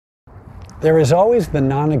There is always the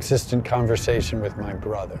non-existent conversation with my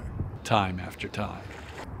brother. Time after time.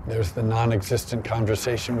 There's the non-existent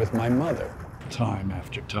conversation with my mother. Time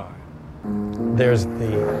after time. There's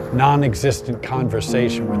the non-existent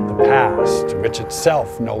conversation with the past, which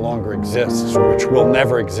itself no longer exists, which will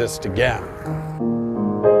never exist again.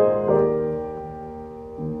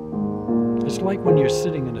 It's like when you're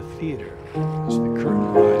sitting in a theater as the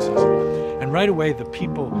curtain rises, and right away the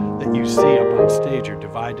people that you see up on stage are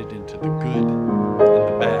divided into the good and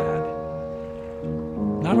the bad.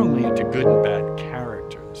 Not only into good and bad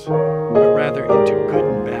characters, but rather into good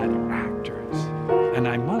and bad actors. And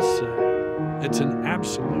I must say, it's an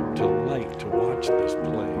absolute delight to watch this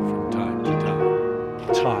play from time to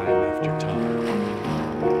time after time.